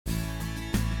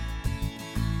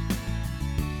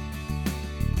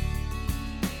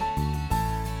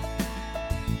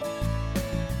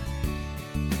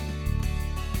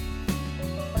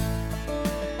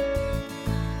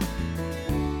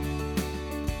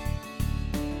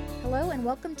Hello and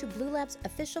welcome to Bluelab's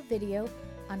official video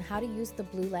on how to use the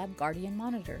Bluelab Guardian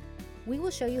Monitor. We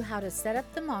will show you how to set up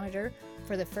the monitor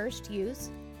for the first use,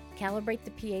 calibrate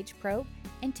the pH probe,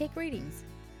 and take readings.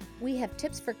 We have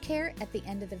tips for care at the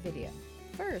end of the video.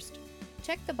 First,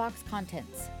 check the box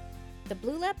contents. The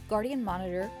Bluelab Guardian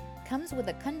Monitor comes with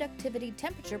a conductivity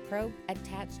temperature probe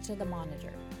attached to the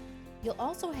monitor. You'll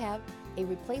also have a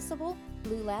replaceable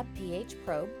Bluelab pH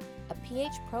probe, a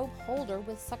pH probe holder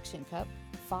with suction cup,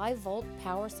 5-volt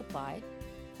power supply,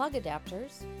 plug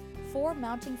adapters, 4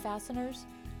 mounting fasteners,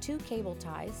 2 cable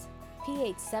ties,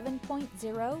 pH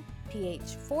 7.0, pH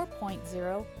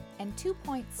 4.0, and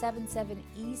 2.77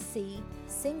 EC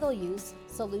single-use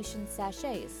solution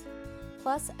sachets,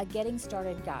 plus a getting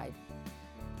started guide.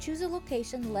 Choose a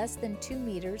location less than 2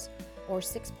 meters or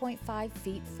 6.5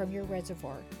 feet from your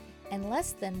reservoir, and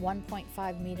less than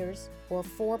 1.5 meters or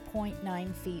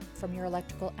 4.9 feet from your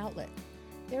electrical outlet.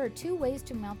 There are 2 ways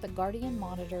to mount the Guardian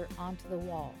Monitor onto the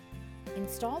wall.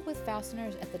 Install with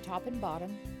fasteners at the top and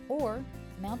bottom, or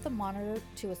mount the monitor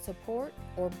to a support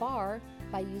or bar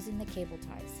by using the cable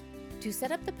ties. To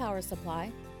set up the power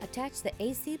supply, attach the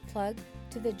AC plug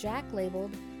to the jack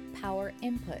labeled Power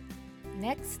Input.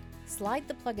 Next, slide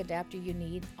the plug adapter you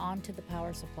need onto the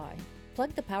power supply.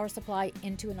 Plug the power supply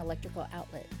into an electrical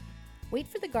outlet. Wait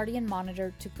for the Guardian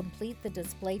Monitor to complete the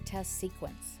display test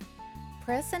sequence.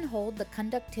 Press and hold the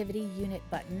conductivity unit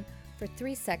button for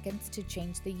 3 seconds to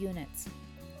change the units.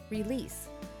 Release.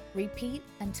 Repeat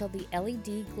until the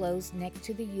LED glows next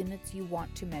to the units you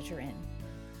want to measure in.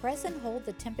 Press and hold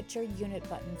the temperature unit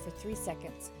button for 3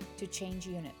 seconds to change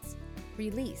units.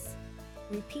 Release.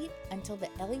 Repeat until the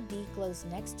LED glows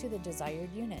next to the desired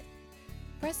unit.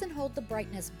 Press and hold the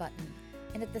brightness button,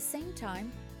 and at the same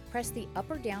time, press the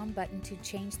up or down button to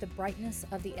change the brightness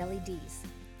of the LEDs.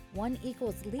 1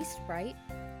 equals least bright,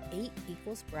 8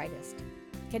 equals brightest.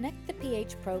 Connect the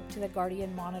pH probe to the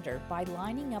Guardian Monitor by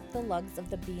lining up the lugs of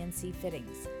the BNC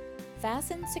fittings.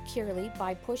 Fasten securely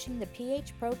by pushing the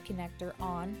pH probe connector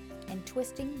on and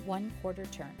twisting 1/4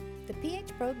 turn. The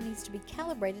pH probe needs to be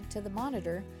calibrated to the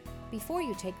monitor before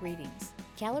you take readings.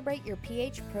 Calibrate your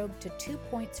pH probe to 2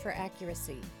 points for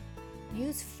accuracy.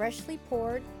 Use freshly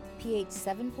poured pH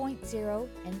 7.0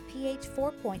 and pH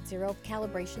 4.0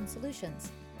 calibration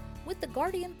solutions. With the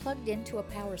Guardian plugged into a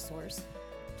power source,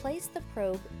 place the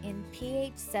probe in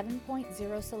pH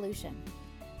 7.0 solution.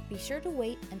 Be sure to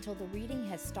wait until the reading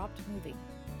has stopped moving.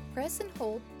 Press and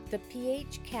hold the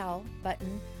pH cal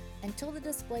button until the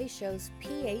display shows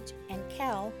pH and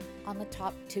cal on the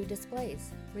top 2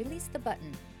 displays. Release the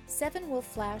button. 7 will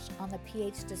flash on the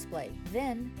pH display.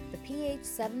 Then the pH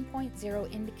 7.0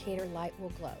 indicator light will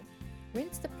glow.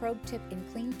 Rinse the probe tip in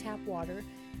clean tap water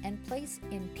and place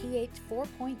in pH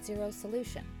 4.0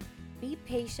 solution. Be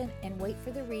patient and wait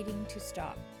for the reading to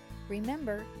stop.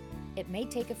 Remember, it may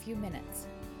take a few minutes.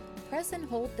 Press and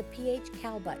hold the pH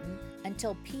cal button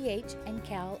until pH and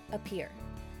cal appear.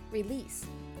 Release.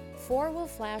 4 will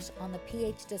flash on the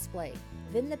pH display.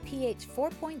 Then the pH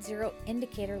 4.0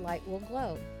 indicator light will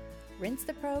glow. Rinse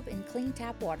the probe in clean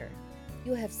tap water.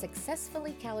 You have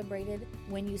successfully calibrated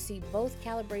when you see both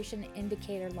calibration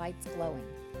indicator lights glowing.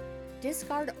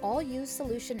 Discard all used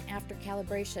solution after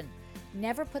calibration.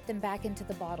 Never put them back into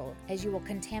the bottle, as you will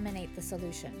contaminate the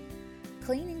solution.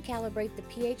 Clean and calibrate the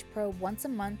pH probe once a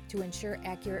month to ensure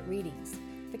accurate readings.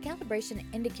 The calibration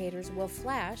indicators will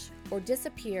flash or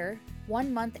disappear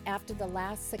 1 month after the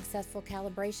last successful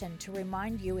calibration to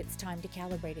remind you it's time to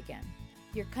calibrate again.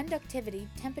 Your conductivity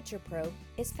temperature probe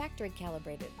is factory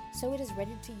calibrated, so it is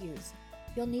ready to use.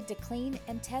 You'll need to clean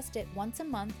and test it once a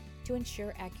month to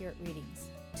ensure accurate readings.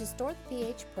 To store the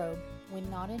pH probe when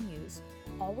not in use,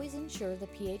 always ensure the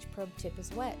pH probe tip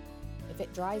is wet. If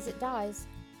it dries, it dies.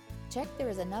 Check there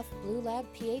is enough Bluelab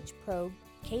pH probe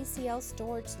KCl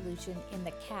storage solution in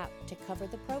the cap to cover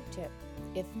the probe tip.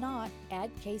 If not,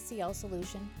 add KCl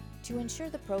solution to ensure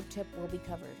the probe tip will be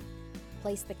covered.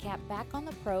 Place the cap back on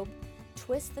the probe,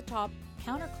 twist the top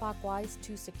counterclockwise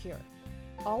to secure.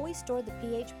 Always store the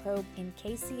pH probe in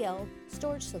KCl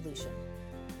storage solution.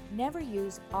 Never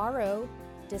use RO,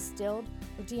 distilled,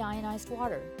 or deionized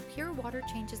water. Pure water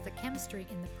changes the chemistry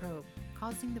in the probe,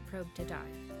 causing the probe to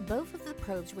die. Both of the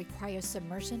probes require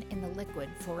submersion in the liquid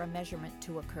for a measurement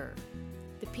to occur.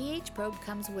 The pH probe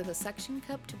comes with a suction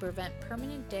cup to prevent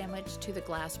permanent damage to the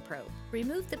glass probe.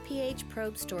 Remove the pH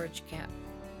probe storage cap.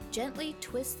 Gently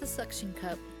twist the suction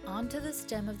cup onto the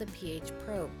stem of the pH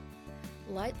probe.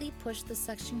 Lightly push the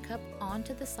suction cup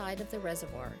onto the side of the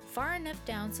reservoir, far enough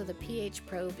down so the pH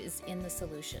probe is in the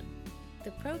solution.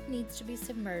 The probe needs to be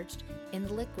submerged in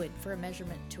the liquid for a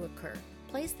measurement to occur.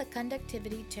 Place the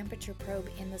conductivity temperature probe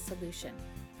in the solution.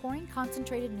 Pouring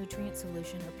concentrated nutrient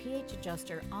solution or pH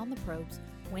adjuster on the probes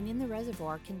when in the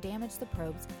reservoir can damage the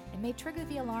probes and may trigger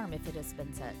the alarm if it has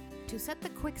been set. To set the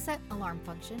quick set alarm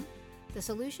function, the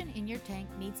solution in your tank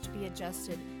needs to be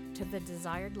adjusted to the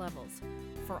desired levels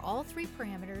for all 3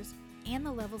 parameters and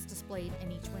the levels displayed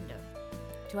in each window.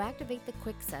 To activate the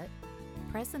quick set,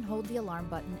 press and hold the alarm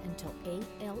button until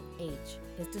ALH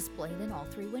is displayed in all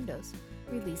 3 windows.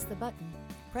 Release the button.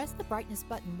 Press the brightness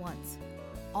button once.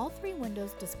 All 3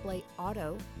 windows display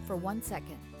auto for 1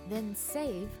 second, then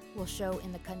save will show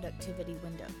in the conductivity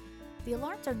window. The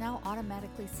alarms are now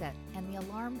automatically set and the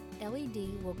alarm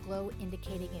LED will glow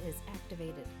indicating it is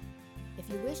activated. If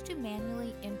you wish to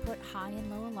manually input high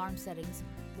and low alarm settings,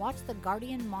 watch the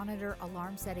Guardian Monitor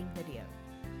alarm setting video.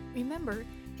 Remember,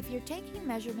 if you're taking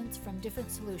measurements from different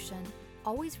solution,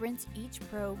 always rinse each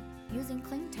probe using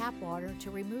clean tap water to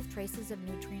remove traces of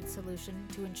nutrient solution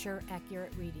to ensure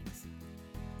accurate readings.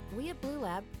 We at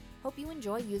Bluelab hope you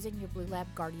enjoy using your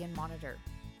Bluelab Guardian Monitor.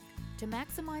 To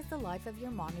maximize the life of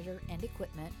your monitor and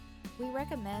equipment, we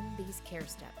recommend these care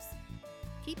steps.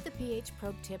 Keep the pH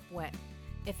probe tip wet.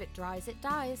 If it dries, it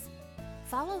dies.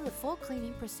 Follow the full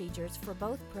cleaning procedures for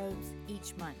both probes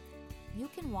each month. You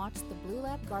can watch the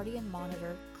Bluelab Guardian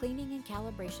Monitor cleaning and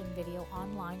calibration video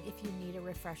online if you need a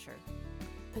refresher.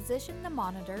 Position the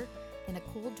monitor in a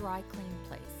cool, dry, clean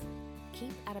place.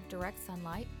 Keep out of direct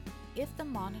sunlight. If the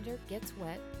monitor gets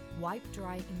wet, wipe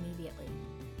dry immediately.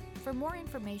 For more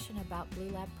information about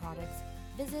Bluelab products,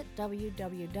 visit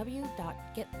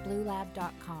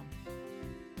www.getbluelab.com.